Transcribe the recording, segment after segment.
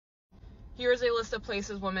Here's a list of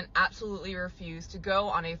places women absolutely refuse to go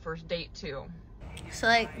on a first date to. So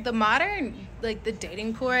like the modern, like the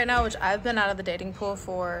dating pool right now, which I've been out of the dating pool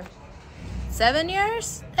for 7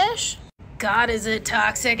 years-ish. God, is it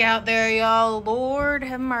toxic out there, y'all. Lord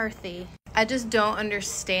have mercy. I just don't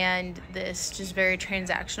understand this just very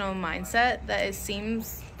transactional mindset that it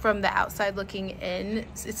seems from the outside looking in,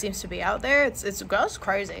 it seems to be out there. It's gross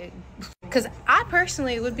crazy. Because I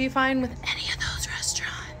personally would be fine with any of those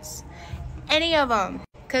restaurants. Any of them.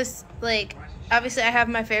 Because, like, obviously I have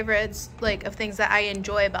my favorites, like, of things that I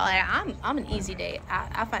enjoy, but like, I'm an easy date.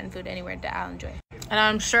 I find food anywhere that I'll enjoy. And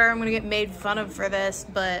I'm sure I'm gonna get made fun of for this,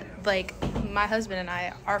 but like my husband and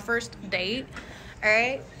I, our first date, all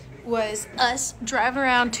right, was us driving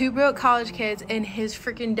around two broke college kids in his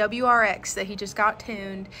freaking WRX that he just got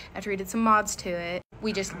tuned after he did some mods to it.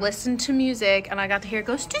 We just listened to music and I got to hear it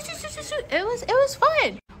go stu stu stu stu stu. It was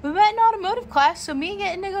fun. We met in automotive class, so me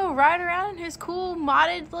getting to go ride around in his cool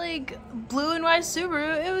modded like blue and white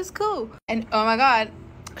Subaru, it was cool. And oh my god,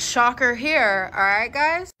 shocker here, all right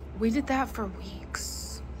guys, we did that for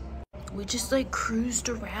weeks. We just like cruised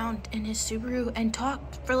around in his Subaru and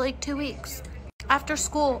talked for like 2 weeks. After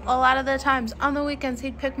school, a lot of the times, on the weekends,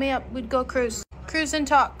 he'd pick me up, we'd go cruise and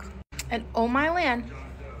talk. And oh my land,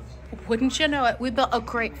 wouldn't you know it, we built a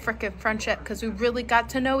great freaking friendship because we really got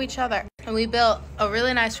to know each other. And we built a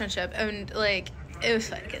really nice friendship. And like, it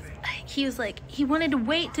was like, he was like, he wanted to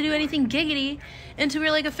wait to do anything giggity until we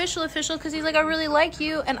were like official because he's like, I really like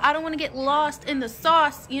you and I don't want to get lost in the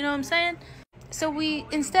sauce, you know what I'm saying? So we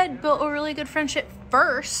instead built a really good friendship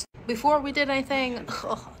first before we did anything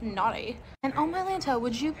naughty. And oh my Lanta,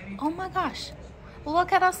 would you, oh my gosh,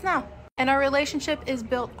 look at us now. And our relationship is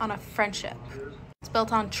built on a friendship. It's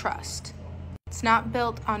built on trust. It's not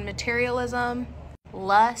built on materialism,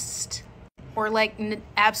 lust, or like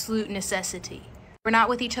absolute necessity. We're not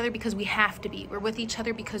with each other because we have to be. We're with each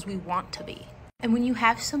other because we want to be. And when you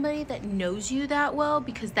have somebody that knows you that well,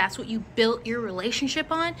 because that's what you built your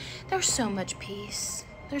relationship on, there's so much peace.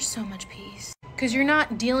 There's so much peace. Because you're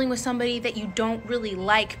not dealing with somebody that you don't really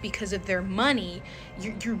like because of their money.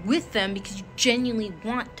 You're with them because you genuinely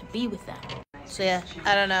want to be with them. So yeah,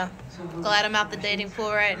 I don't know. Glad I'm out the dating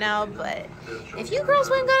pool right now, but if you girls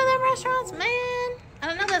wouldn't go to them restaurants, man, I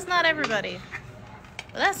don't know, that's not everybody.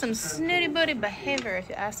 But that's some snooty booty behavior if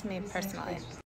you ask me personally.